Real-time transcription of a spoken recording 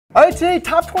right, today,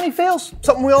 top 20 fails,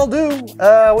 something we all do,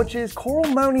 which is coral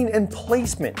mounting and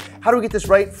placement. How do we get this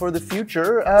right for the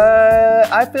future?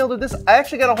 I failed at this. I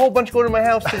actually got a whole bunch going in my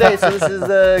house today, so this is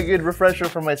a good refresher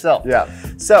for myself. Yeah.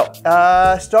 So,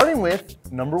 starting with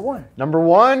number one. Number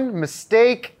one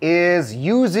mistake is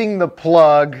using the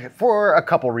plug for a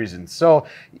couple reasons. So,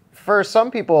 for some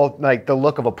people, like the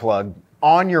look of a plug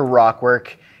on your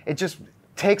rockwork, it just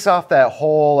takes off that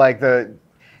whole, like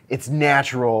it's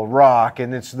natural rock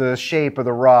and it's the shape of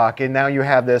the rock, and now you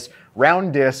have this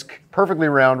round disc, perfectly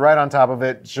round, right on top of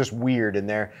it. It's just weird in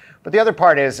there. But the other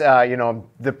part is, you know,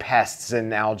 the pests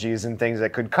and algae and things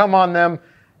that could come on them.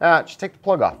 Just take the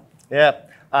plug off. Yeah,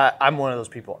 I'm one of those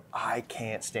people. I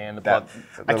can't stand the plug.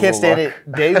 I can't stand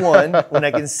it day one when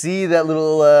I can see that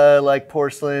little like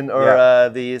porcelain or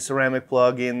the ceramic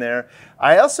plug in there.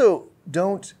 I also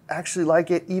don't actually like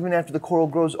it even after the coral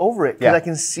grows over it, because I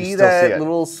can see that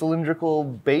little cylindrical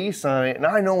base on it, and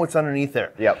I know what's underneath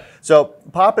there. Yep. So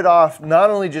pop it off, not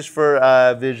only just for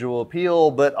visual appeal,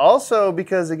 but also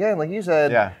because, again, like you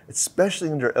said,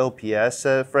 especially under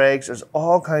LPS frags, there's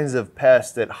all kinds of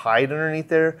pests that hide underneath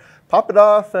there. Pop it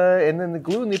off, and then the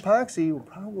glue and the epoxy will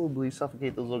probably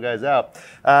suffocate those little guys out.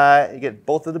 You get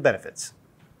both of the benefits.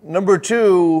 Number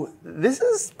two, this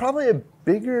is probably a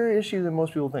bigger issue than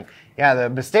most people think. Yeah, the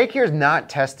mistake here is not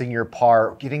testing your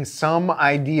par, getting some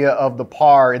idea of the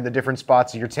par in the different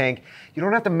spots of your tank. You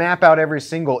don't have to map out every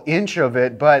single inch of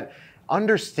it, but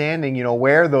understanding, you know,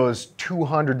 where those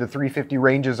 200 to 350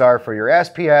 ranges are for your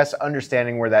SPS,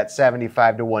 understanding where that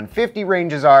 75 to 150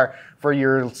 ranges are for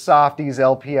your softies,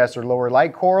 LPS, or lower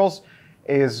light corals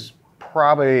is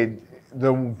probably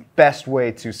the best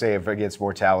way to save against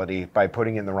mortality by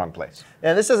putting it in the wrong place.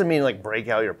 And this doesn't mean like break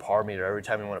out your par meter every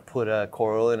time you want to put a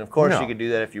coral in. Of course, you could do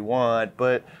that if you want,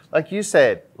 but like you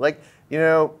said, like, you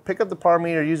know, pick up the par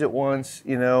meter, use it once,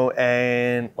 you know,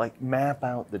 and like map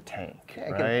out the tank,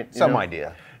 right? Some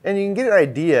idea. And you can get an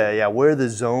idea, where the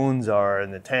zones are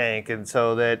in the tank, and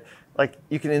so that like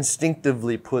you can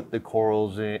instinctively put the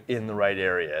corals in the right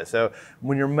area. So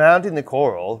when you're mounting the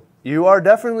coral, you are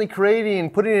definitely putting in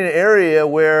an area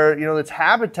where, you know, its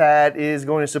habitat is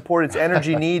going to support its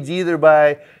energy needs, either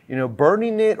by, you know,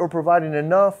 burning it or providing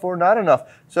enough or not enough.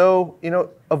 So, you know,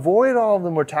 avoid all of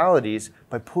the mortalities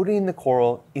by putting the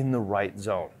coral in the right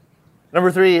zone.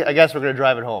 Number three, I guess we're going to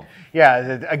drive it home.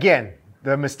 Yeah, again,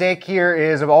 the mistake here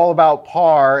is all about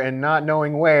par and not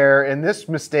knowing where, and this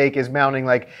mistake is mounting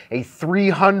like a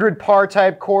 300 par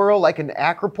type coral, like an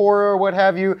acropora or what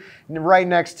have you, right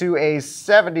next to a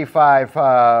 75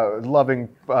 loving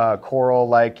coral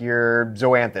like your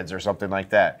zoanthids or something like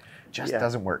that. Just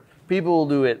doesn't work. People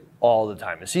do it all the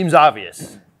time. It seems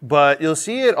obvious, but you'll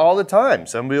see it all the time.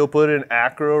 Somebody will put an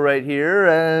acro right here,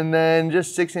 and then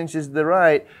just 6 inches to the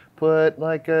right, put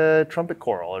like a trumpet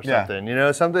coral or something, you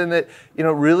know, something that, you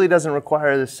know, really doesn't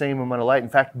require the same amount of light. In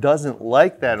fact, doesn't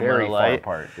like that amount of light. Very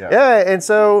far apart, and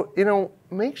so, you know,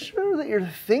 make sure that you're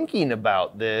thinking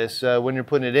about this when you're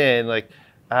putting it in. Like,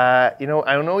 you know,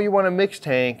 I know you want a mixed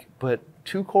tank, but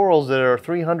two corals that are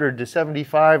 300 to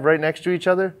 75 right next to each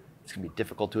other, it's gonna be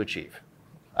difficult to achieve.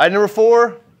 Number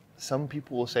four, some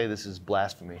people will say this is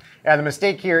blasphemy. Yeah, the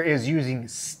mistake here is using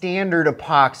standard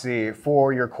epoxy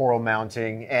for your coral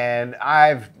mounting, and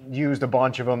I've used a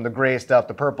bunch of them, the gray stuff,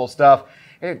 the purple stuff.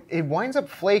 It winds up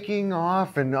flaking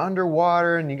off and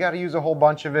underwater, and you got to use a whole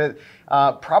bunch of it.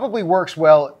 Probably works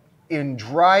well in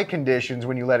dry conditions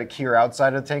when you let it cure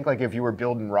outside of the tank, like if you were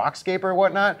building rockscape or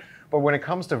whatnot, but when it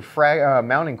comes to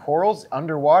mounting corals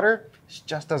underwater, it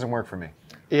just doesn't work for me.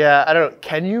 Yeah, I don't know.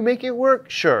 Can you make it work?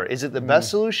 Sure. Is it the best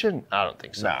solution? I don't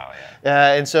think so. No,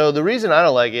 and so the reason I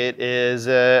don't like it is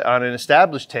on an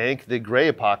established tank, the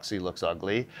gray epoxy looks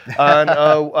ugly. On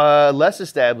a less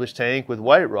established tank with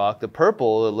white rock, the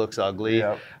purple, it looks ugly.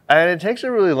 And it takes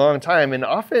a really long time, and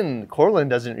often coralline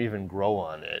doesn't even grow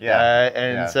on it.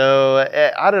 So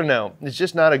I don't know. It's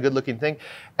just not a good looking thing.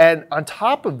 And on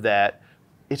top of that,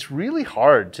 it's really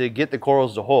hard to get the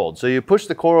corals to hold. So you push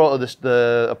the coral,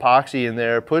 the epoxy in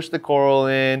there, push the coral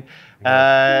in,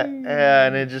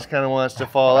 and it just kind of wants to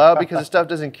fall out because the stuff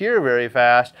doesn't cure very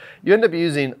fast. You end up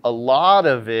using a lot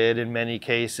of it in many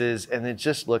cases, and it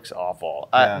just looks awful.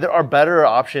 There are better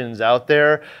options out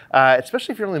there,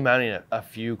 especially if you're only mounting a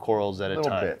few corals at a time.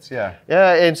 Little bits, yeah.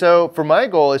 And so for my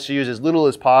goal is to use as little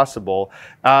as possible.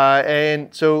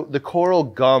 And so the coral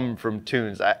gum from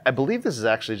Tunes, I believe this is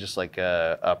actually just like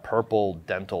a purple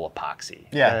dental epoxy.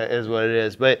 Is what it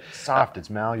is. But soft, it's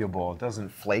malleable, it doesn't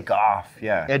flake off.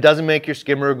 It doesn't make your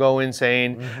skimmer go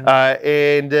insane.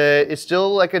 And it's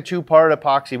still like a two-part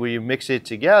epoxy where you mix it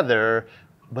together.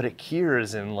 but it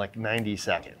cures in like 90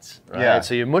 seconds, right? Yeah.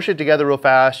 So you mush it together real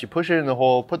fast, you push it in the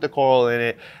hole, put the coral in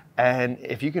it, and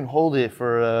if you can hold it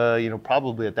for, you know,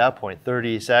 probably at that point,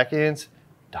 30 seconds,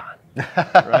 done.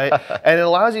 Right? And it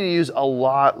allows you to use a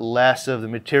lot less of the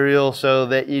material so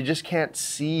that you just can't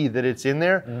see that it's in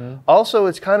there. Also,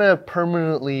 it's kind of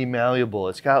permanently malleable.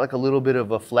 It's got like a little bit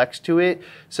of a flex to it.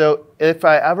 So if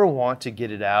I ever want to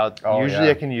get it out, usually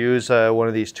I can use one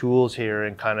of these tools here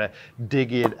and kind of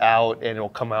dig it out, and it'll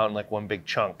come out in like one big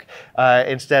chunk.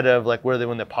 Instead of like when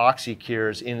the epoxy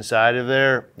cures inside of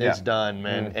there, it's done,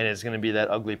 man. And it's going to be that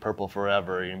ugly purple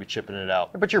forever. You're going to be chipping it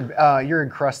out. But your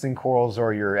encrusting corals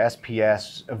or your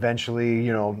SPS eventually,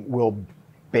 you know, will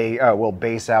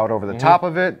base out over the top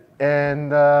of it,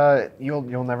 and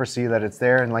you'll never see that it's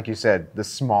there. And like you said, the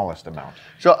smallest amount.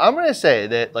 So I'm going to say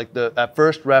that, like, at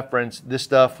first reference, this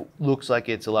stuff looks like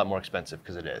it's a lot more expensive,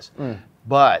 because it is.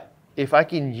 But if I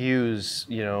can use,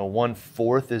 you know,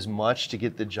 1/4 as much to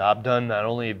get the job done, not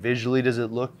only visually does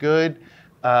it look good,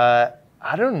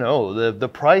 I don't know, the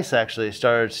price actually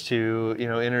starts to, you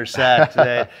know, intersect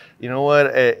that, you know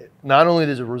what, not only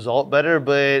does it result better,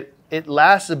 but it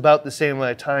lasts about the same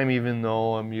amount of time, even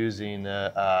though I'm using,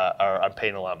 or I'm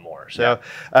paying a lot more. So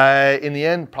in the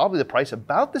end, probably the price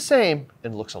about the same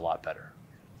and looks a lot better.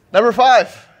 Number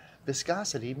 5.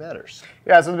 Viscosity matters.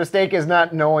 Yeah, so the mistake is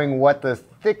not knowing what the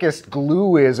thickest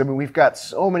glue is. I mean, we've got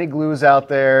so many glues out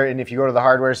there, and if you go to the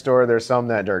hardware store, there's some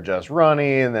that are just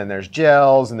runny, and then there's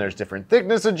gels, and there's different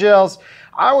thickness of gels.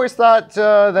 I always thought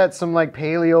that some like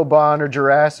Paleo Bond or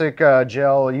Jurassic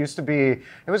gel used to be,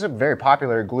 it was a very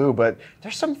popular glue, but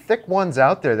there's some thick ones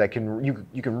out there that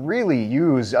you can really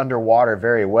use underwater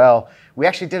very well. We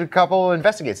actually did a couple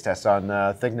investigates tests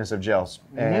on thickness of gels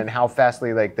and how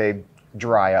fastly like they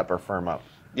dry up or firm up.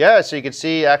 Yeah, so you can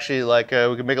see actually, like,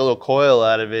 we can make a little coil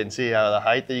out of it and see how the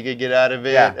height that you could get out of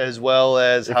it, as well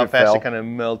as how fast it kind of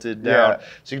melted down.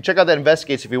 So you can check out that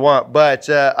investigates if you want. But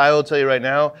I will tell you right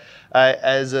now,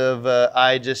 as of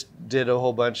I just did a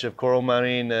whole bunch of coral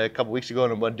mounting a couple weeks ago,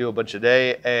 and I'm going to do a bunch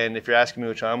today. And if you're asking me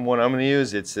which one I'm going to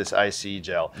use, it's this IC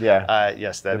gel.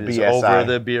 Yes, that is over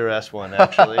the BRS one,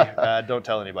 actually. Don't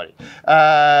tell anybody.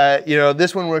 You know,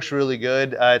 this one works really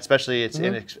good, especially it's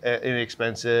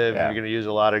inexpensive. You're going to use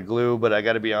a lot of glue, but I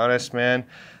got to be honest, man,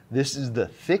 this is the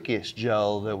thickest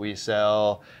gel that we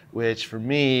sell, which for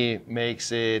me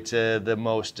makes it the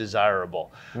most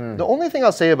desirable. The only thing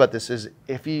I'll say about this is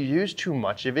if you use too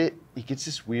much of it, it gets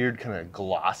this weird kind of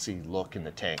glossy look in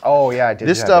the tank. Oh yeah, I did.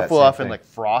 This stuff will often like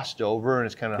frost over, and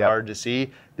it's kind of hard to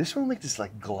see. This one makes this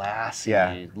like glassy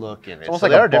look in it. It's almost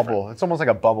like a bubble. It's almost like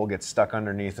a bubble gets stuck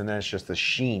underneath, and then it's just the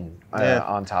sheen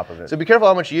on top of it. So be careful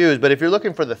how much you use. But if you're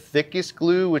looking for the thickest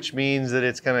glue, which means that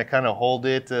it's going to kind of hold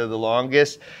it the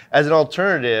longest, as an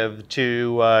alternative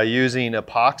to using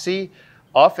epoxy,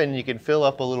 often you can fill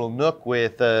up a little nook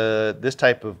with this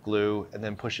type of glue and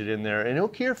then push it in there, and it'll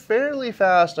cure fairly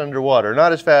fast underwater.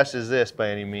 Not as fast as this by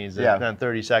any means, not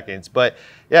 30 seconds. But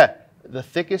yeah, the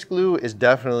thickest glue is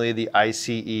definitely the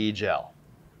ICE gel.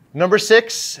 Number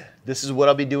 6, this is what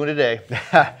I'll be doing today.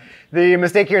 The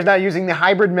mistake here is not using the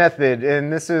hybrid method,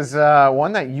 and this is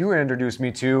one that you introduced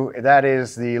me to. That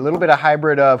is the little bit of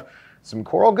hybrid of some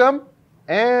coral gum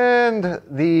and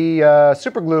the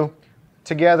super glue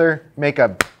together, make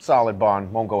a solid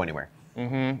bond, won't go anywhere.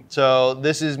 So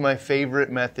this is my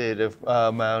favorite method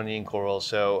of mounting corals.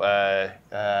 So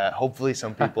hopefully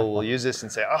some people will use this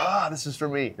and say, this is for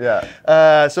me.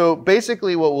 So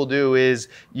basically what we'll do is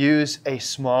use a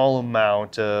small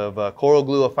amount of coral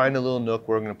glue. I'll find a little nook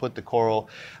where we're going to put the coral.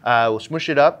 We'll smush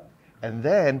it up and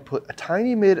then put a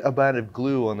tiny bit amount of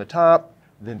glue on the top,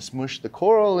 then smush the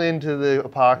coral into the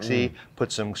epoxy,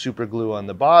 put some super glue on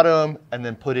the bottom, and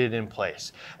then put it in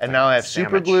place. And now I have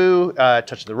super glue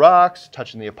touching the rocks,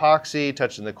 touching the epoxy,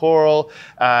 touching the coral.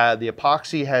 The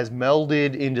epoxy has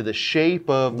melded into the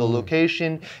shape of the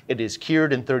location. It is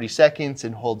cured in 30 seconds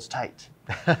and holds tight.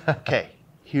 Okay,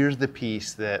 here's the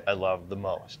piece that I love the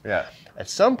most. At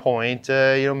some point,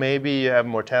 you know, maybe you have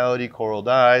mortality, coral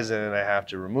dies, and I have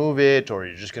to remove it, or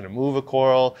you're just gonna move a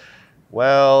coral.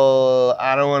 Well,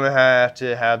 I don't want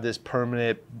to have this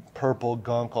permanent purple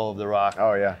gunk all over the rock.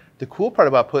 The cool part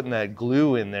about putting that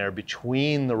glue in there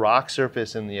between the rock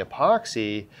surface and the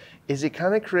epoxy is it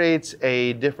kind of creates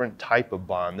a different type of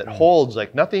bond that holds,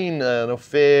 like nothing, no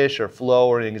fish or flow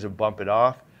or anything to bump it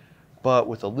off. But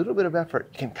with a little bit of effort,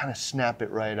 you can kind of snap it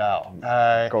right out.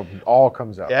 All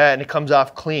comes out. Yeah, and it comes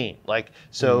off clean. Like,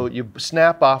 so you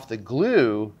snap off the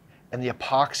glue, and the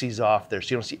epoxy's off there.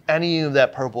 So you don't see any of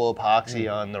that purple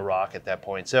epoxy on the rock at that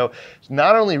point. So it's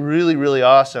not only really, really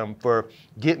awesome for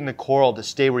getting the coral to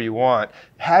stay where you want,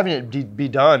 having it be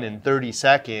done in 30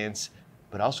 seconds,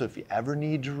 but also if you ever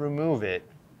need to remove it,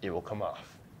 it will come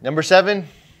off. Number 7,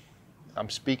 I'm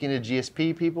speaking to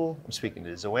GSP people, I'm speaking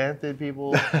to zoanthid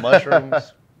people,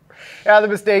 mushrooms. Yeah, the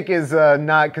mistake is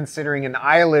not considering an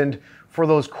island for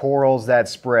those corals that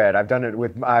spread.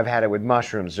 I've had it with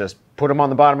mushrooms. Just put them on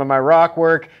the bottom of my rock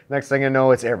work. Next thing I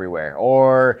know, it's everywhere.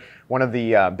 Or one of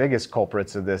the biggest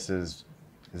culprits of this is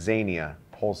Zania,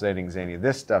 pulsating Zania.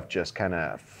 This stuff just kind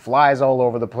of flies all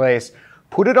over the place.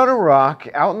 Put it on a rock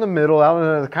out in the middle,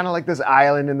 kind of like this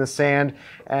island in the sand,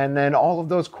 and then all of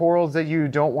those corals that you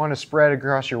don't want to spread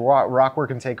across your rock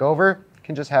work and take over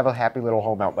can just have a happy little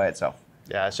home out by itself.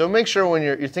 Yeah, so make sure when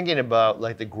you're thinking about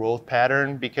like the growth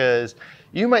pattern, because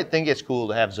you might think it's cool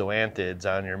to have zoanthids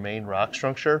on your main rock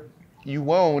structure. You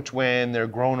won't when they're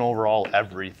grown over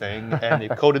everything and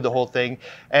they've coated the whole thing.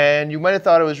 And you might have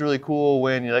thought it was really cool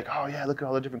when you're like, oh yeah, look at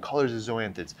all the different colors of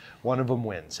zoanthids. One of them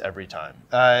wins every time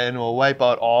and will wipe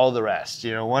out all the rest.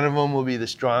 You know, one of them will be the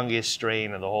strongest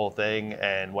strain of the whole thing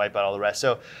and wipe out all the rest.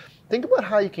 So think about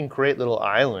how you can create little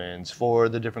islands for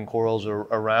the different corals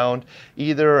around,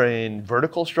 either in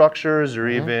vertical structures or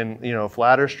even, you know,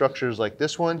 flatter structures like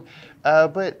this one.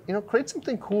 But, you know, create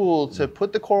something cool to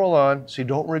put the coral on so you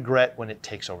don't regret when it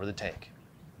takes over the tank.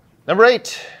 Number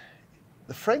 8,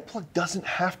 the frag plug doesn't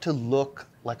have to look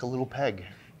like a little peg.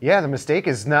 Yeah, the mistake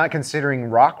is not considering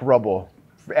rock rubble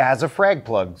as a frag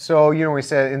plug. So, you know, we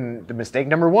said in the mistake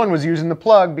number 1 was using the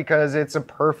plug because it's a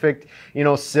perfect, you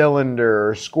know, cylinder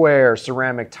or square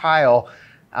ceramic tile.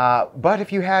 But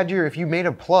if you made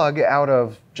a plug out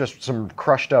of just some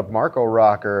crushed up Marco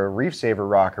rock or Reef Saver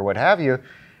rock or what have you,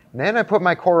 and then I put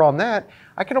my coral on that,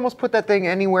 I can almost put that thing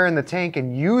anywhere in the tank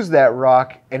and use that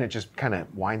rock, and it just kind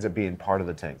of winds up being part of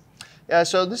the tank. Yeah,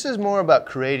 so this is more about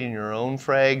creating your own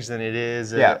frags than it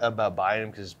is about buying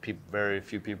them, because very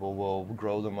few people will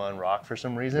grow them on rock for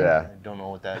some reason. Yeah. I don't know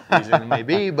what that reason may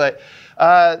be, but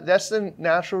that's the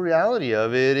natural reality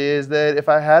of it, is that if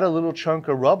I had a little chunk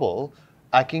of rubble,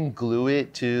 I can glue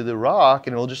it to the rock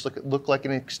and it'll just look like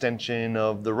an extension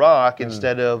of the rock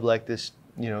instead of like this,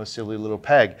 you know, silly little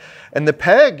peg. And the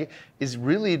peg is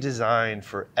really designed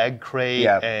for egg crate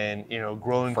and, you know,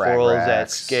 growing corals at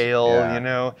scale, you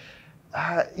know.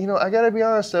 You know, I gotta be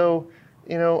honest though,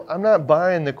 you know, I'm not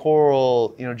buying the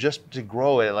coral, you know, just to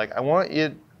grow it. Like, I want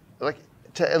it like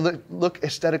to look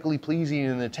aesthetically pleasing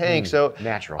in the tank. So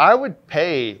natural. I would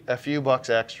pay a few bucks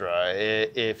extra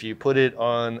if you put it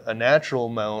on a natural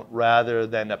mount rather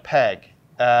than a peg.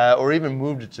 Or even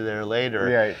moved it to there later.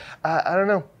 Right. I don't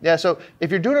know. Yeah, so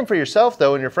if you're doing them for yourself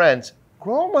though and your friends,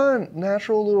 grow them on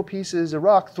natural little pieces of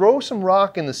rock. Throw some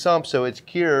rock in the sump so it's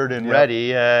cured and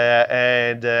ready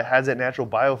and has that natural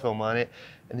biofilm on it.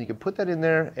 And you can put that in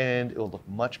there and it will look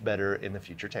much better in the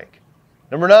future tank.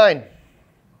 Number 9.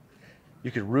 You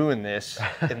could ruin this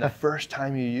in the first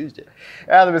time you used it.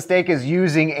 The mistake is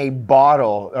using a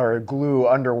bottle or glue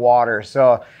underwater.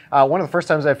 So one of the first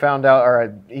times I found out, or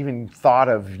I even thought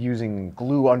of using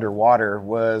glue underwater,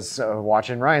 was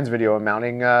watching Ryan's video of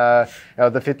mounting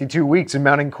the 52 weeks and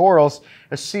mounting corals.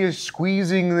 I see her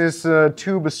squeezing this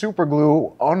tube of super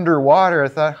glue underwater. I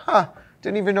thought,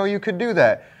 didn't even know you could do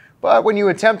that. But when you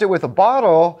attempt it with a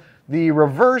bottle, the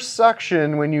reverse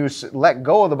suction, when you let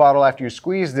go of the bottle after you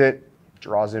squeezed it,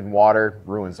 draws in water,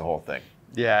 ruins the whole thing.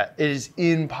 Yeah, it is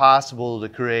impossible to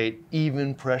create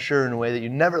even pressure in a way that you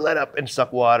never let up and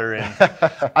suck water in.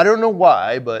 I don't know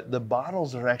why, but the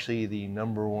bottles are actually the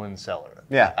 #1 seller.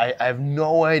 Yeah. I have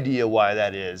no idea why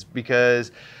that is,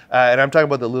 because, and I'm talking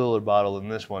about the littler bottle in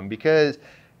this one, because,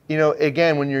 you know,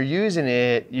 again, when you're using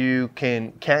it, you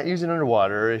can't use it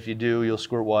underwater. If you do, you'll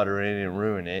squirt water in and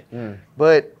ruin it.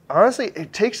 But honestly,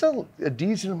 it takes a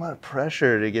decent amount of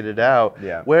pressure to get it out.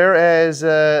 Yeah. Whereas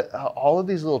all of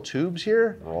these little tubes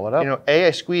here, roll it up. You know, I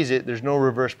squeeze it, there's no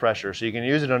reverse pressure. So you can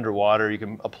use it underwater. You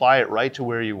can apply it right to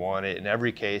where you want it in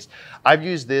every case. I've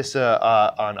used this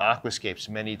on aquascapes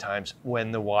many times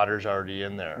when the water's already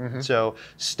in there. So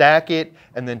stack it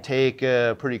and then take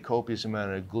a pretty copious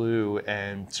amount of glue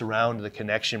and surround the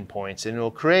connection points, and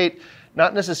it'll create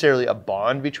not necessarily a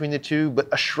bond between the two, but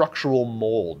a structural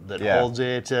mold that holds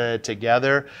it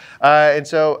together. And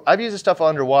so I've used this stuff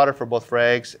underwater for both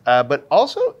frags, but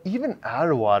also even out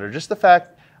of water. Just the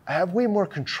fact I have way more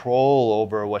control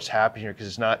over what's happening here because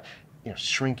it's not, you know,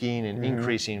 shrinking and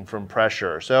increasing from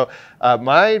pressure. So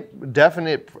my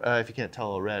definite, if you can't tell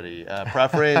already,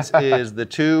 preference is the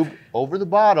tube over the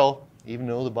bottle, even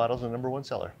though the bottle's the #1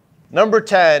 seller. Number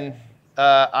 10.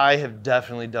 I have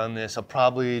definitely done this. I'll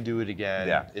probably do it again.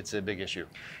 Yeah. It's a big issue.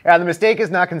 Yeah, the mistake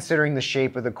is not considering the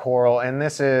shape of the coral, and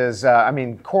this is, I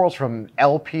mean, corals from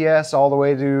LPS all the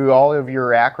way to all of your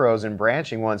acros and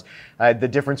branching ones. The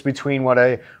difference between what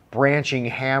a branching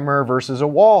hammer versus a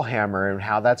wall hammer and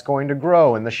how that's going to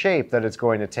grow and the shape that it's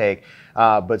going to take.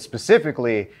 But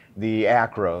specifically, the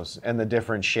acros and the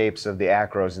different shapes of the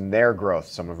acros and their growth.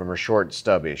 Some of them are short,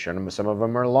 stubby. Some of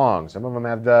them are long. Some of them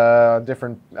have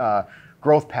different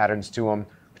growth patterns to them,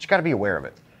 but you got to be aware of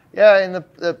it. Yeah, and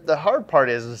the hard part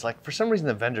is like for some reason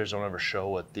the vendors don't ever show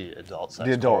what the adult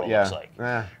size coral looks like.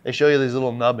 They show you these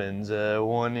little nubbins,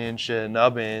 1 inch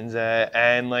nubbins,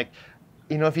 and like,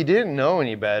 you know, if you didn't know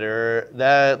any better,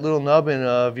 that little nubbin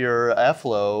of your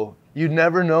effluent, you'd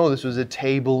never know this was a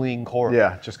tabling coral.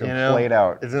 Yeah, just gonna plate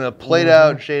out. It's gonna plate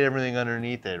out and shade everything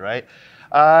underneath it, right?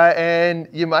 And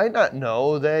you might not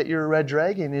know that your red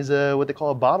dragon is what they call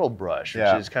a bottle brush, which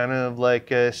is kind of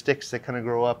like sticks that kind of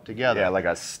grow up together. Yeah, like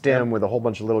a stem with a whole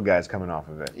bunch of little guys coming off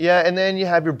of it. Yeah, and then you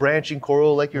have your branching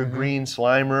coral, like your green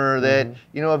slimer, that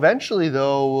you know eventually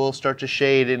though will start to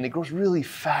shade, and it grows really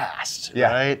fast.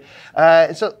 Right.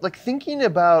 So like thinking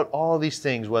about all these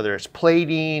things, whether it's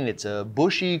plating, it's a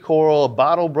bushy coral, a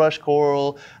bottle brush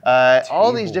coral,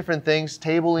 all these different things,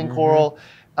 tabling coral.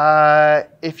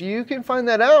 If you can find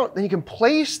that out, then you can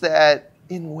place that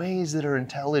in ways that are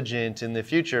intelligent in the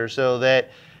future so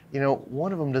that, you know,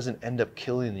 one of them doesn't end up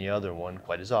killing the other one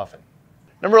quite as often.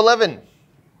 Number 11,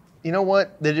 you know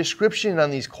what? The description on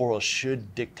these corals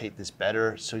should dictate this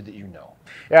better so that you know.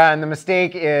 Yeah, and the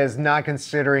mistake is not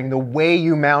considering the way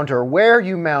you mount or where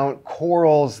you mount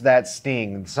corals that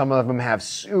sting. Some of them have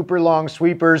super long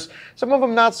sweepers, some of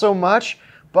them not so much.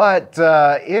 But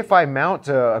if I mount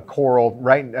a coral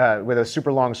with a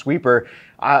super long sweeper,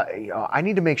 I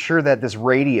need to make sure that this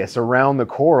radius around the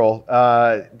coral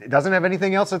doesn't have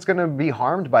anything else that's going to be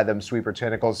harmed by them sweeper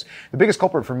tentacles. The biggest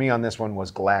culprit for me on this one was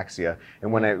Galaxia.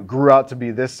 And when it grew out to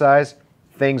be this size,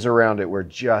 things around it were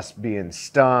just being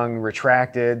stung,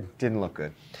 retracted, didn't look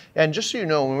good. And just so you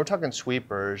know, when we're talking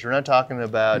sweepers, we're not talking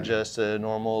about just a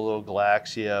normal little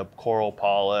Galaxia coral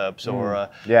polyps or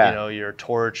you know, your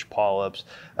torch polyps.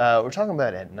 We're talking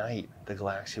about at night, the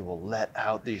Galaxia will let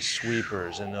out these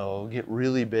sweepers and they'll get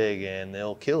really big and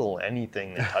they'll kill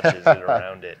anything that touches it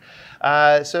around it.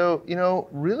 So, you know,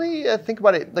 really think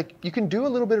about it. Like you can do a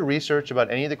little bit of research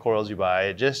about any of the corals you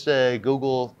buy. Just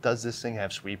Google, does this thing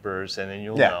have sweepers? And then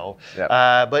you'll know.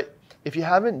 But if you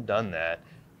haven't done that,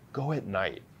 go at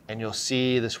night. And you'll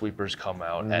see the sweepers come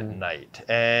out at night.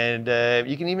 And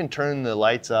you can even turn the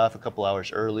lights off a couple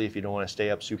hours early if you don't want to stay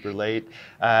up super late.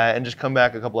 And just come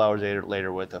back a couple hours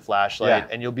later with a flashlight.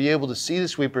 And you'll be able to see the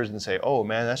sweepers and say, oh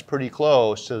man, that's pretty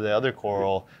close to the other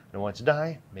coral. And I want it to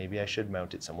die. Maybe I should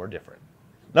mount it somewhere different.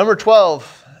 Number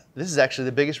 12. This is actually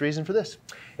the biggest reason for this.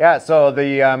 Yeah, so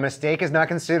the mistake is not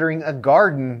considering a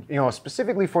garden, you know,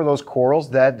 specifically for those corals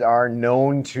that are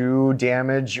known to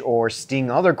damage or sting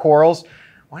other corals.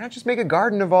 Why not just make a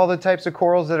garden of all the types of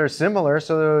corals that are similar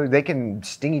so they can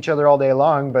sting each other all day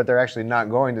long, but they're actually not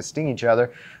going to sting each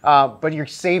other. But you're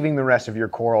saving the rest of your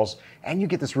corals, and you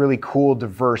get this really cool,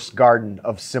 diverse garden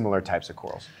of similar types of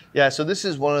corals. Yeah, so this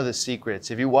is one of the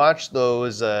secrets. If you watch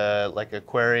those like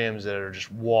aquariums that are just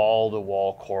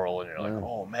wall-to-wall coral, and you're like,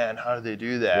 oh man, how do they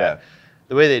do that? Yeah.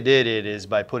 The way they did it is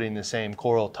by putting the same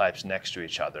coral types next to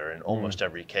each other in almost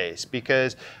every case,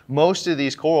 because most of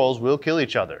these corals will kill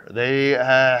each other. They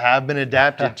have been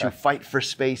adapted to fight for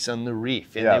space on the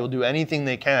reef, and they will do anything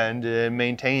they can to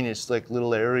maintain this like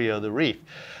little area of the reef.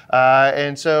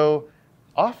 And so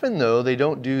often though, they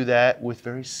don't do that with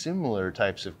very similar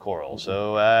types of coral.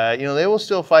 So, you know, they will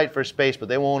still fight for space, but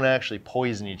they won't actually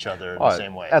poison each other in the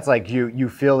same way. That's like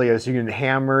euphilia. So you can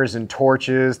hammers and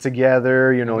torches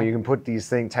together, you know, you can put these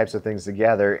types of things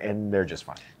together and they're just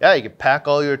fine. Yeah, you can pack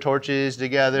all your torches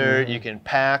together. You can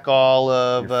pack all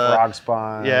of your frog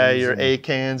spawns. Yeah, your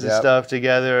acans and stuff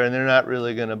together, and they're not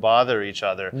really going to bother each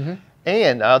other.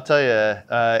 And I'll tell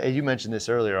you, you mentioned this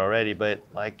earlier already, but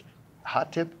like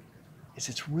hot tip,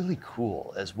 it's really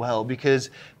cool as well, because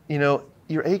you know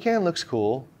your acan looks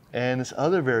cool and this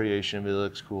other variation of it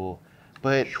looks cool,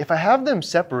 but if I have them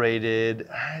separated,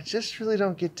 I just really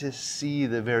don't get to see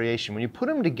the variation. When you put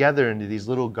them together into these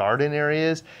little garden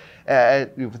areas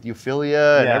with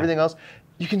euphilia and everything else,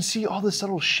 you can see all the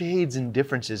subtle shades and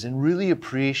differences and really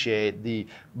appreciate the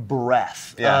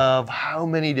breadth of how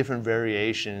many different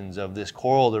variations of this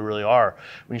coral there really are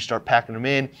when you start packing them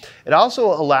in. It also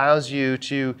allows you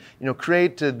to, you know,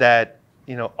 create that,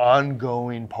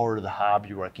 ongoing part of the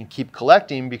hobby where I can keep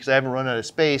collecting because I haven't run out of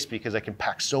space because I can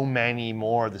pack so many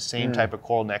more of the same type of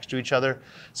coral next to each other.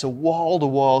 So wall to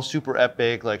wall, super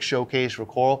epic, like showcase for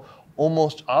coral,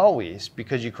 almost always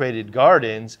because you created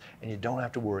gardens and you don't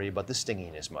have to worry about the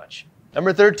stinging as much.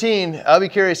 Number 13, I'll be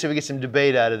curious if we get some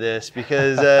debate out of this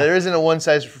because there isn't a one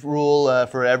size rule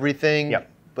for everything,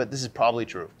 but this is probably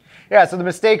true. Yeah, so the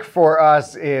mistake for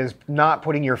us is not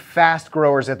putting your fast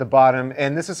growers at the bottom,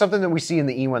 and this is something that we see in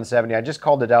the E170. I just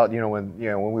called it out, when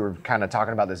we were kind of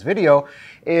talking about this video,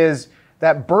 is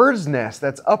that bird's nest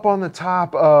that's up on the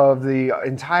top of the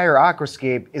entire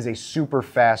aquascape is a super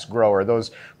fast grower. Those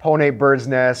ponate bird's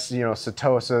nests,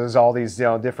 setosas, all these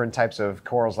different types of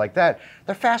corals like that,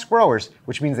 they're fast growers,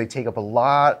 which means they take up a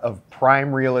lot of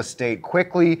prime real estate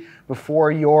quickly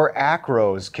before your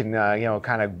acros can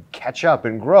kind of catch up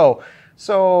and grow.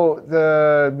 So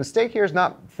the mistake here is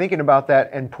not thinking about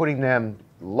that and putting them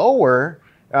lower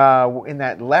in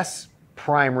that less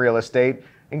prime real estate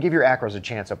and give your acros a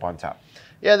chance up on top.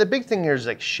 Yeah, the big thing here is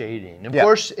like shading. Of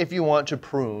course, if you want to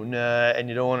prune and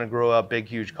you don't want to grow up big,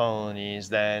 huge colonies,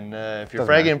 then if you're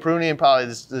fragging and pruning, probably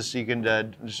this you can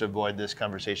just avoid this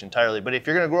conversation entirely. But if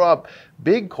you're going to grow up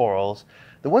big corals,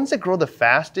 the ones that grow the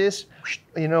fastest,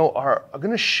 are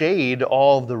going to shade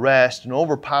all of the rest and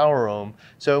overpower them.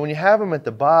 So when you have them at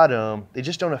the bottom, they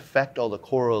just don't affect all the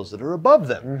corals that are above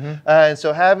them. And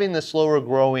so having the slower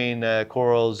growing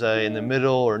corals in the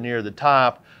middle or near the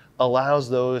top allows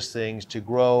those things to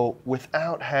grow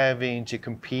without having to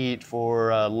compete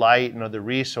for light and other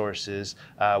resources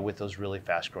with those really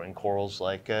fast growing corals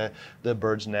like the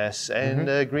bird's nests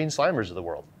and green slimers of the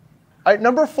world. All right,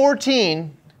 number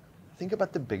 14, think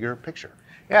about the bigger picture.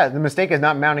 Yeah, the mistake is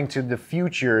not mounting to the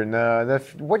future and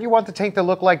what you want the tank to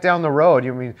look like down the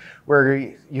road. Where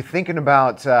you're thinking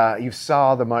about, you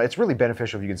saw it's really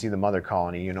beneficial if you can see the mother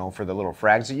colony, for the little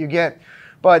frags that you get.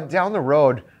 But down the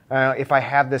road, if I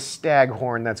have this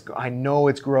staghorn I know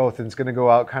its growth and it's going to go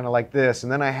out kind of like this,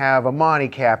 and then I have a monty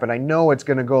cap and I know it's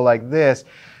going to go like this,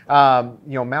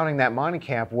 mounting that monty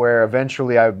cap where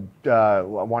eventually I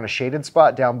want a shaded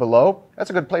spot down below, that's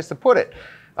a good place to put it.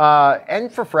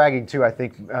 And for fragging too, I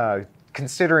think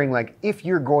considering like if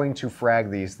you're going to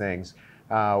frag these things,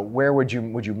 where would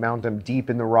you mount them deep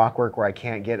in the rockwork where I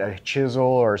can't get a chisel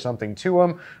or something to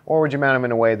them, or would you mount them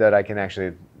in a way that I can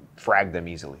actually frag them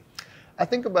easily? I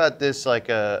think about this like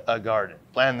a garden.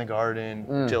 Plan the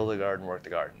garden, till the garden, work the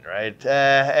garden, right?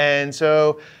 And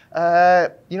so,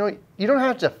 you don't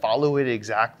have to follow it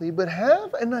exactly, but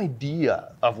have an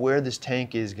idea of where this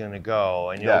tank is going to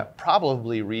go, and you'll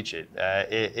probably reach it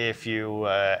if you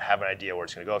have an idea where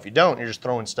it's going to go. If you don't, you're just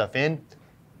throwing stuff in,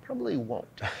 probably won't.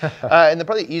 And the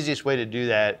probably easiest way to do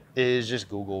that is just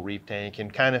Google reef tank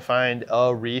and kind of find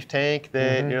a reef tank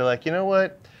that you're like, you know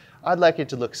what? I'd like it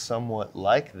to look somewhat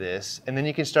like this, and then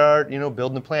you can start,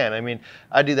 building a plan.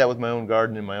 I do that with my own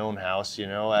garden in my own house.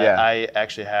 I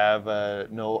actually have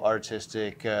no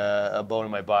artistic bone in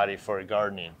my body for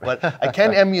gardening, but I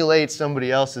can emulate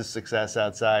somebody else's success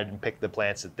outside and pick the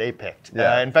plants that they picked.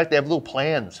 In fact, they have little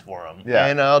plans for them,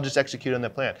 and I'll just execute on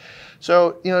that plan.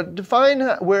 So, define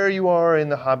where you are in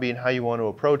the hobby and how you want to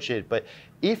approach it. But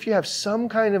if you have some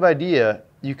kind of idea,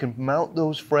 you can mount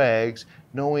those frags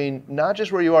knowing not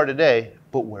just where you are today,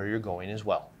 but where you're going as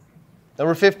well.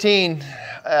 Number 15,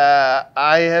 I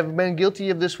have been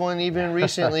guilty of this one even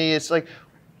recently. It's like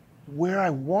where I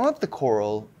want the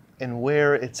coral and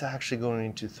where it's actually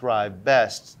going to thrive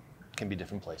best can be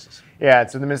different places. Yeah,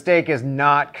 so the mistake is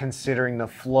not considering the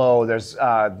flow. There's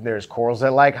corals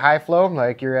that like high flow,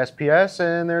 like your SPS,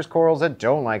 and there's corals that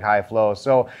don't like high flow.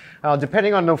 So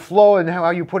depending on the flow and how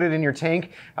you put it in your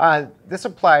tank, this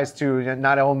applies to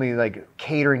not only like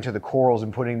catering to the corals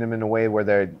and putting them in a way where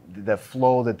they're the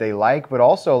flow that they like, but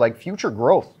also like future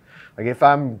growth. Like if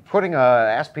I'm putting a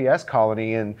SPS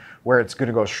colony in where it's going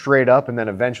to go straight up and then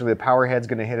eventually the power head's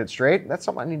going to hit it straight, that's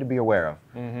something I need to be aware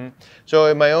of. So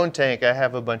in my own tank, I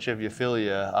have a bunch of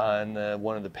Euphilia on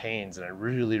one of the panes, and I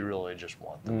really, really just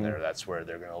want them there. That's where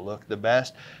they're going to look the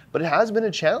best. But it has been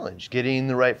a challenge getting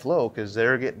the right flow because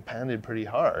they're getting pounded pretty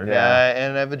hard.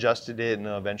 And I've adjusted it, and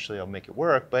eventually I'll make it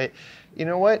work. But you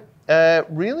know what?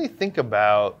 Really think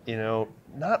about,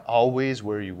 not always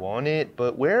where you want it,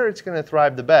 but where it's going to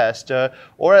thrive the best,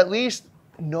 or at least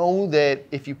know that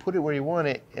if you put it where you want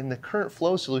it and the current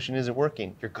flow solution isn't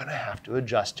working, you're going to have to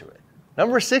adjust to it.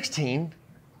 Number 16,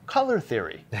 color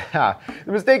theory. The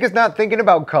mistake is not thinking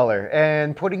about color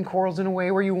and putting corals in a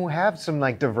way where you have some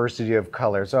like diversity of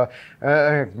color. So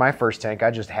my first tank,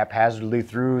 I just haphazardly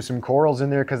threw some corals in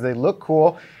there because they look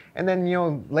cool. And then,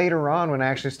 later on when I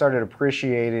actually started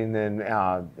appreciating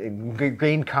and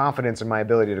gained confidence in my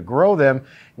ability to grow them,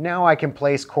 now I can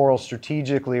place corals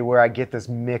strategically where I get this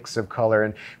mix of color.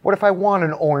 And what if I want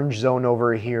an orange zone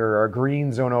over here or a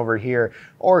green zone over here,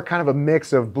 or kind of a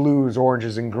mix of blues,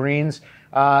 oranges, and greens?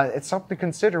 It's something to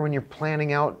consider when you're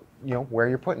planning out, where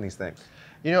you're putting these things.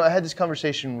 I had this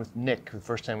conversation with Nick the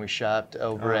first time we shopped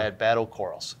over at Battle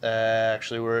Corals.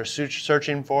 Actually, we're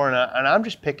searching for, and I'm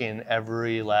just picking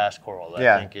every last coral that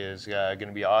I think is going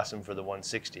to be awesome for the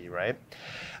 160, right?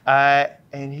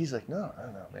 And he's like, no,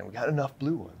 man, we got enough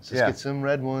blue ones. Let's get some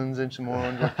red ones and some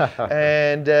orange ones.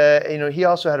 And, he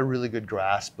also had a really good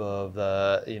grasp of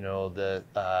the,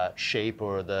 the shape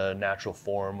or the natural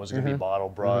form was going to be bottle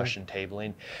brush and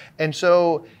tabling. And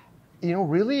so,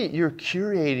 really you're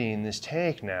curating this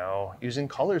tank now using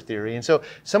color theory. And so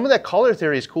some of that color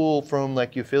theory is cool from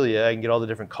like Euphyllia. I can get all the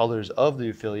different colors of the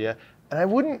Euphyllia. And I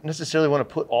wouldn't necessarily want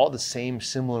to put all the same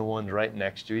similar ones right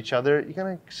next to each other. You kind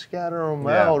of scatter them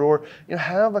out, or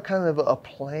have a kind of a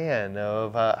plan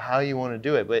of how you want to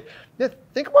do it. But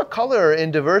think about color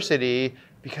and diversity,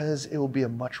 because it will be a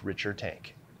much richer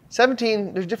tank.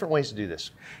 17, there's different ways to do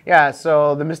this. Yeah,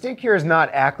 so the mistake here is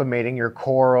not acclimating your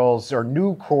corals or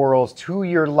new corals to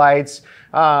your lights.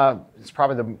 It's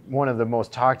probably one of the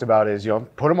most talked about is,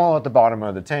 put them all at the bottom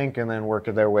of the tank and then work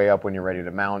their way up when you're ready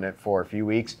to mount it for a few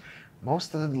weeks.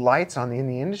 Most of the lights in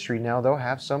the industry now, though,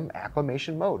 have some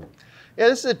acclimation mode. Yeah,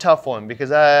 this is a tough one,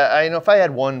 because I know if I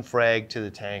add one frag to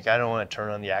the tank, I don't want to turn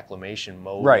on the acclimation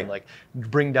mode and like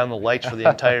bring down the lights for the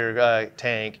entire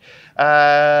tank.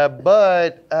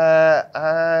 But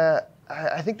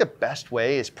I think the best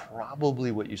way is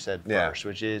probably what you said first,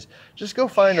 which is just go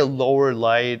find a lower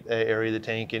light area of the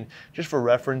tank. And just for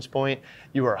reference point,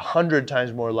 you are 100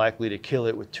 times more likely to kill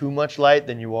it with too much light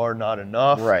than you are not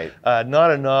enough.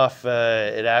 Not enough,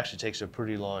 it actually takes a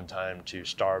pretty long time to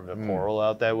starve a coral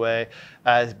out that way.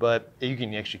 But you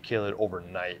can actually kill it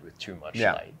overnight with too much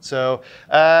light. So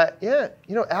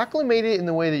acclimate it in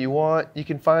the way that you want. You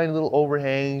can find little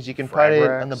overhangs. You can put it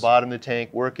on the bottom of the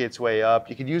tank, work its way up.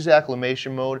 You could use acclimation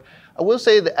mode. I will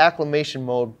say the acclimation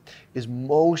mode is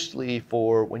mostly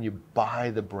for when you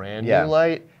buy the brand new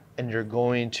light and you're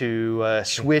going to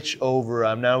switch over.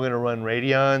 I'm now going to run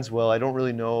radions. Well, I don't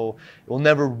really know. It will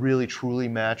never really truly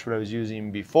match what I was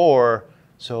using before.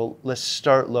 So let's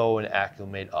start low and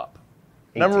acclimate up.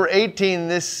 18. Number 18,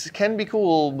 this can be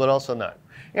cool, but also not.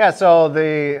 Yeah, so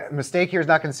the mistake here is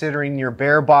not considering your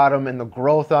bare bottom and the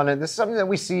growth on it. This is something that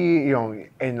we see,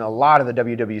 in a lot of the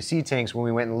WWC tanks when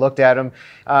we went and looked at them,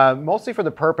 mostly for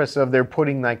the purpose of they're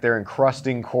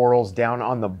encrusting corals down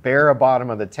on the bare bottom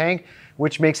of the tank,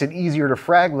 which makes it easier to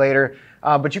frag later.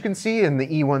 But you can see in the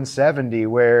E170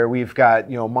 where we've got,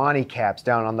 Monty caps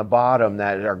down on the bottom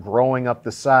that are growing up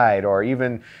the side, or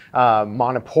even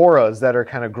monoporas that are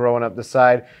kind of growing up the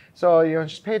side. So,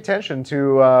 just pay attention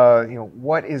to, how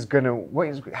it's going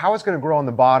to grow on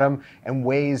the bottom and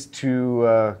ways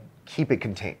to keep it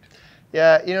contained.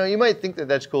 Yeah, you might think that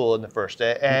that's cool in the first,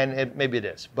 and maybe it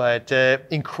is, but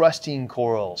encrusting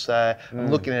corals, I'm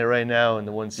looking at it right now in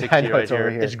the 160 right here.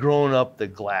 It's grown up the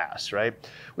glass, right?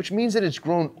 Which means that it's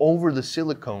grown over the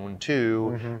silicone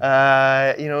too.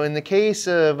 In the case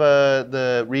of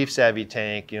the Reef Savvy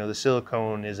tank, the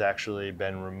silicone has actually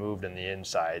been removed on the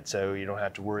inside, so you don't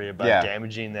have to worry about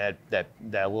damaging that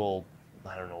little,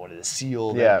 I don't know what it is,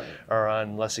 seal that are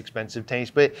on less expensive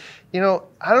tanks. But,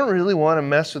 I don't really want to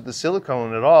mess with the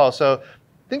silicone at all. So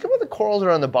think about the corals that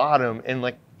are on the bottom and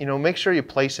make sure you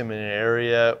place them in an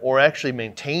area or actually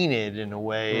maintain it in a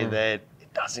way that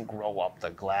it doesn't grow up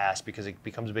the glass, because it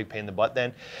becomes a big pain in the butt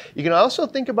then. You can also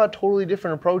think about totally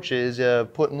different approaches,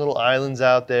 putting little islands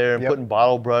out there and putting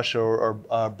bottle brush or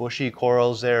bushy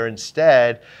corals there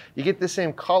instead. You get the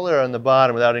same color on the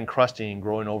bottom without encrusting and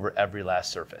growing over every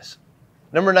last surface.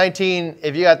 Number 19,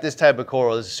 if you got this type of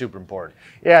coral, this is super important.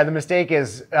 Yeah, the mistake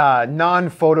is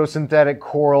non-photosynthetic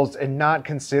corals and not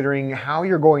considering how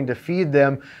you're going to feed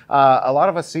them. A lot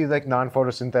of us see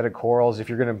non-photosynthetic corals, if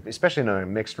you're going to, especially in a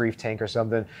mixed reef tank or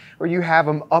something, where you have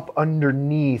them up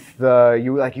underneath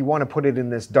you want to put it in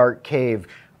this dark cave,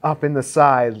 up in the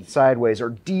sideways,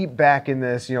 or deep back in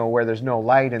this, where there's no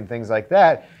light and things like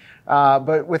that.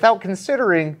 But without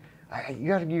considering,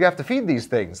 you have to feed these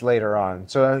things later on.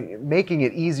 So making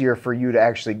it easier for you to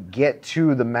actually get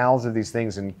to the mouths of these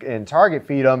things and target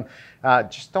feed them,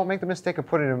 just don't make the mistake of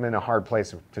putting them in a hard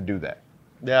place to do that.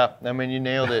 Yeah, I mean, you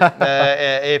nailed it.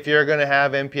 If you're going to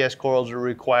have MPS corals that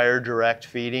require direct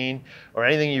feeding, or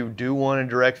anything you do want to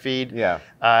direct feed,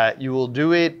 you will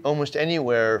do it almost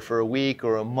anywhere for a week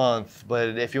or a month.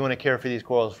 But if you want to care for these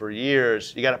corals for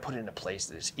years, you got to put it in a place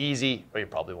that is easy, or you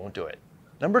probably won't do it.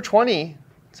 Number 20.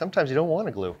 Sometimes you don't want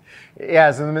to glue. Yeah,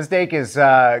 so the mistake is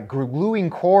gluing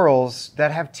corals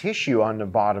that have tissue on the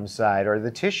bottom side, or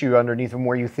the tissue underneath them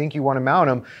where you think you want to mount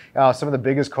them. Some of the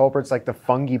biggest culprits, like the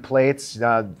fungi plates,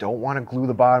 don't want to glue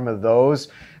the bottom of those.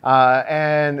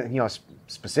 And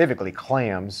specifically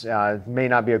clams, may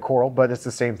not be a coral, but it's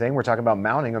the same thing. We're talking about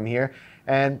mounting them here.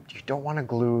 And you don't want to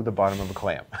glue the bottom of a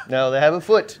clam. No, they have a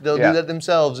foot. They'll do that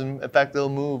themselves. And in fact, they'll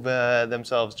move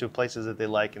themselves to places that they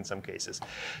like in some cases.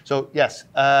 So yes,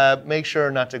 make sure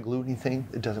not to glue anything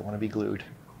that doesn't want to be glued.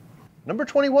 Number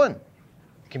 21, it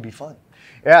can be fun.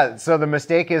 Yeah, so the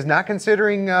mistake is not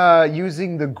considering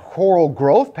using the coral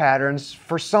growth patterns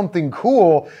for something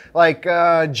cool. Like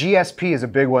GSP is a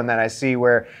big one that I see,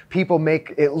 where people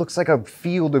make it looks like a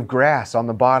field of grass on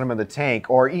the bottom of the tank,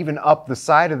 or even up the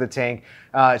side of the tank.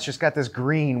 It's just got this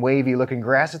green, wavy looking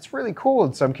grass. It's really cool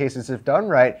in some cases if done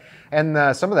right.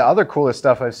 And some of the other coolest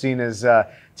stuff I've seen is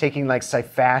taking like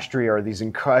cyphastria, or these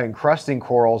encrusting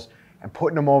corals, and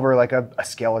putting them over like a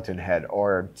skeleton head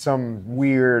or some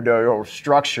weird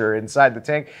structure inside the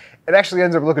tank. It actually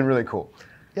ends up looking really cool.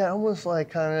 Yeah, almost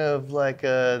like kind of like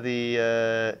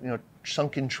the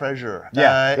sunken treasure in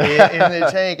the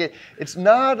tank. It's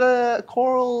not a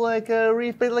coral like a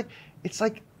reef, but like it's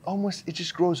like almost, it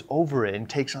just grows over it and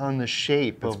takes on the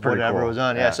shape of whatever was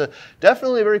on. Yeah, so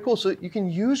definitely very cool. So you can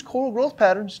use coral growth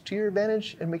patterns to your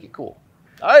advantage and make it cool.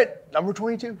 All right, number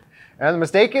 22. And the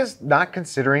mistake is not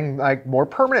considering like more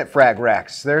permanent frag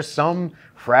racks. There's some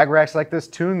frag racks like this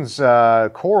Toons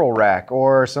coral rack,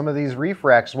 or some of these Reef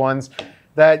racks ones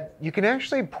that you can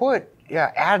actually put,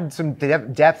 add some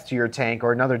depth to your tank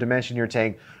or another dimension to your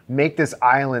tank, make this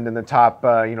island in the top,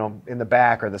 in the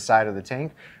back or the side of the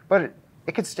tank, but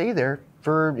it could stay there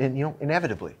for,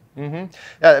 inevitably. Yeah,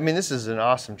 I mean, this is an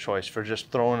awesome choice for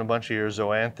just throwing a bunch of your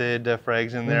zoanthid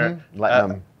frags in there. Letting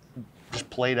them just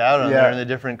played out on there in the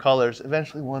different colors.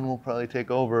 Eventually one will probably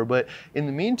take over, but in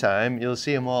the meantime, you'll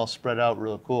see them all spread out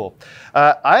real cool.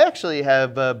 I actually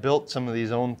have built some of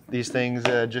these things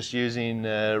just using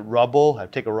rubble. I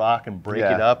take a rock and break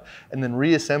it up, and then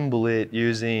reassemble it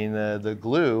using the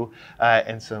glue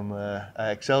and some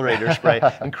accelerator spray,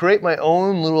 and create my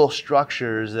own little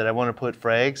structures that I want to put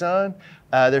frags on.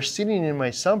 They're sitting in my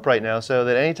sump right now, so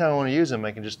that anytime I want to use them,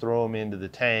 I can just throw them into the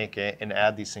tank and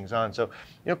add these things on. So,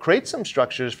 create some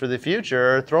structures for the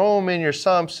future, throw them in your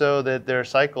sump so that they're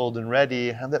cycled and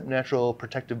ready, have that natural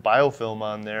protective biofilm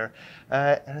on there,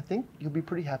 and I think you'll be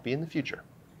pretty happy in the future.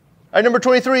 All right, number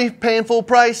 23, paying full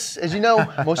price. As you know,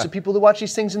 most of the people that watch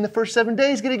these things in the first 7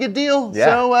 days get a good deal. Yeah.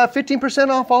 So 15%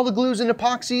 off all the glues and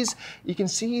epoxies. You can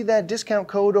see that discount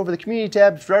code over the community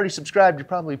tab. If you're already subscribed, you're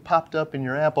probably popped up in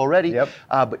your app already. Yep.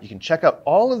 But you can check out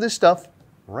all of this stuff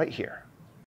right here.